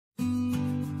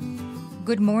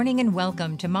Good morning and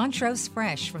welcome to Montrose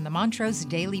Fresh from the Montrose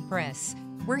Daily Press.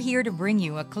 We're here to bring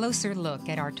you a closer look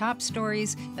at our top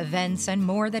stories, events, and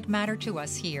more that matter to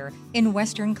us here in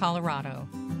Western Colorado.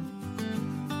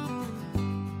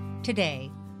 Today,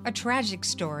 a tragic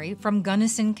story from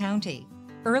Gunnison County.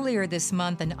 Earlier this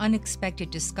month, an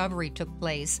unexpected discovery took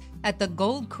place at the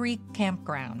Gold Creek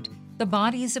Campground. The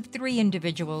bodies of 3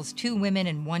 individuals, 2 women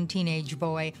and 1 teenage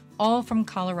boy, all from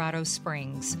Colorado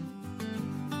Springs.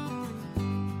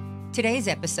 Today's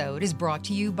episode is brought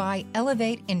to you by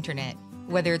Elevate Internet.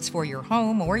 Whether it's for your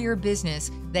home or your business,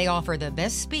 they offer the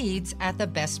best speeds at the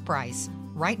best price.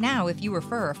 Right now, if you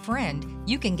refer a friend,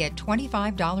 you can get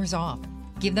 $25 off.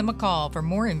 Give them a call for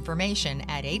more information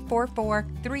at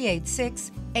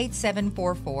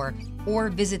 844-386-8744 or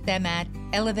visit them at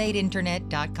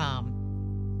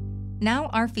elevateinternet.com. Now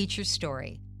our feature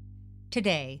story.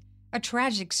 Today, a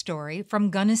tragic story from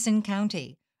Gunnison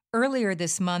County. Earlier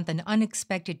this month, an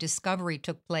unexpected discovery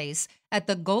took place at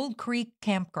the Gold Creek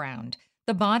Campground.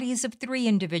 The bodies of 3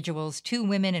 individuals, 2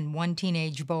 women and 1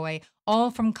 teenage boy,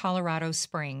 all from Colorado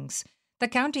Springs. The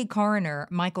county coroner,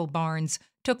 Michael Barnes,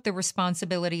 took the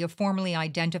responsibility of formally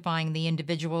identifying the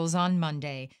individuals on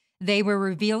Monday. They were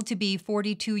revealed to be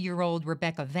 42-year-old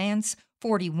Rebecca Vance,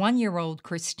 41-year-old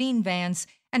Christine Vance,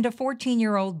 and a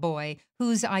 14-year-old boy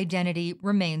whose identity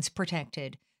remains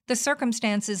protected. The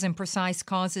circumstances and precise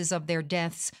causes of their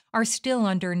deaths are still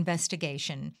under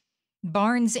investigation.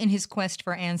 Barnes, in his quest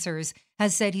for answers,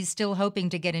 has said he's still hoping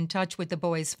to get in touch with the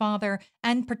boy's father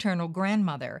and paternal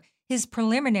grandmother. His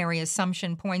preliminary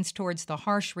assumption points towards the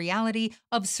harsh reality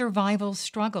of survival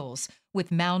struggles, with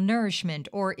malnourishment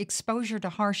or exposure to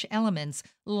harsh elements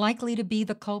likely to be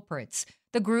the culprits.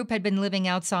 The group had been living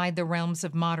outside the realms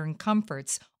of modern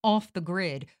comforts, off the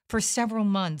grid, for several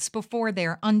months before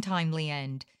their untimely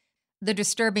end. The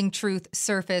disturbing truth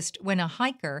surfaced when a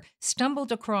hiker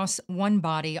stumbled across one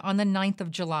body on the 9th of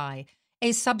July.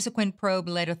 A subsequent probe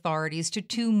led authorities to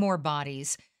 2 more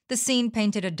bodies. The scene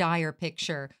painted a dire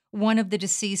picture. One of the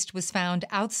deceased was found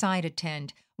outside a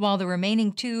tent, while the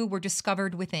remaining 2 were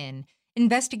discovered within.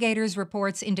 Investigators'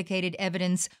 reports indicated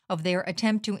evidence of their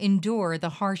attempt to endure the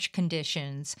harsh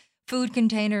conditions: food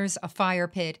containers, a fire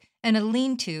pit, and a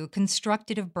lean-to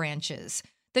constructed of branches.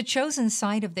 The chosen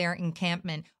site of their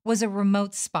encampment was a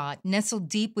remote spot nestled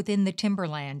deep within the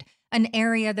timberland, an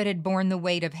area that had borne the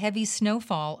weight of heavy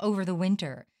snowfall over the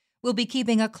winter. We'll be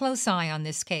keeping a close eye on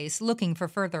this case, looking for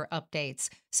further updates,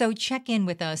 so check in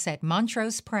with us at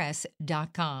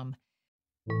montrosepress.com.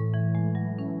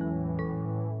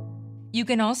 You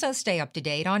can also stay up to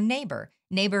date on Neighbor.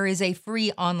 Neighbor is a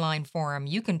free online forum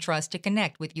you can trust to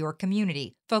connect with your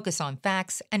community, focus on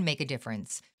facts, and make a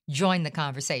difference. Join the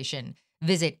conversation.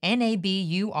 Visit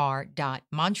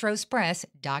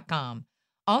nabur.montrosepress.com.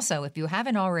 Also, if you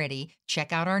haven't already,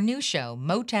 check out our new show,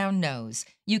 Motown Knows.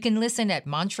 You can listen at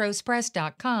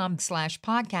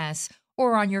montrosepress.com/podcasts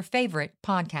or on your favorite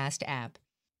podcast app.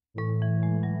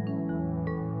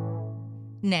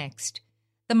 Next,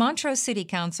 the Montrose City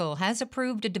Council has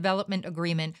approved a development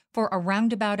agreement for a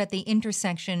roundabout at the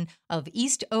intersection of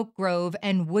East Oak Grove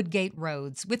and Woodgate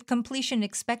Roads, with completion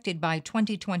expected by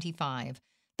 2025.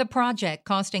 The project,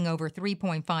 costing over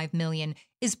 $3.5 million,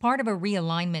 is part of a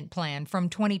realignment plan from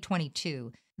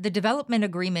 2022. The development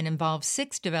agreement involves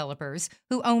 6 developers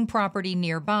who own property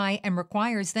nearby and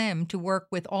requires them to work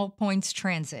with All Points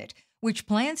Transit, which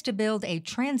plans to build a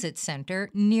transit center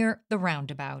near the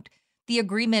roundabout. The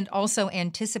agreement also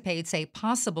anticipates a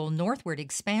possible northward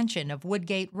expansion of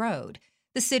Woodgate Road.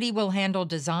 The city will handle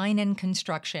design and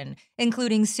construction,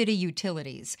 including city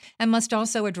utilities, and must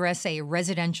also address a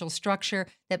residential structure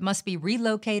that must be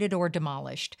relocated or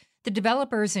demolished. The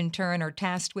developers, in turn, are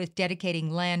tasked with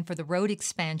dedicating land for the road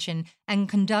expansion and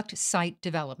conduct site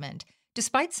development.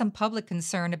 Despite some public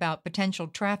concern about potential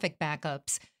traffic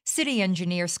backups, City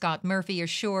Engineer Scott Murphy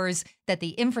assures that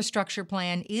the infrastructure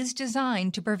plan is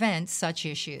designed to prevent such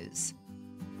issues.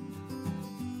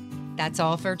 That's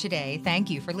all for today. Thank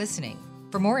you for listening.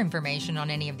 For more information on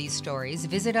any of these stories,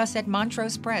 visit us at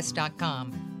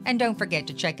montrosepress.com. And don't forget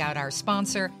to check out our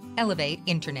sponsor, Elevate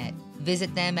Internet.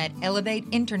 Visit them at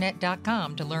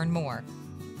elevateinternet.com to learn more.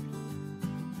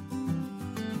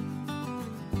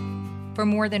 For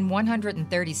more than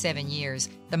 137 years,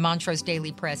 the Montrose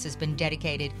Daily Press has been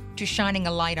dedicated to shining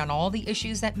a light on all the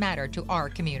issues that matter to our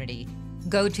community.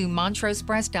 Go to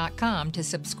montrosepress.com to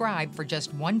subscribe for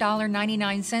just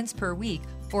 $1.99 per week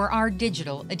for our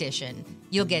digital edition.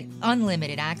 You'll get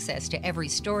unlimited access to every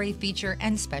story, feature,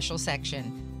 and special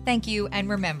section. Thank you, and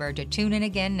remember to tune in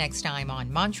again next time on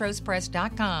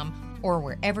montrosepress.com or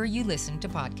wherever you listen to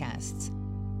podcasts.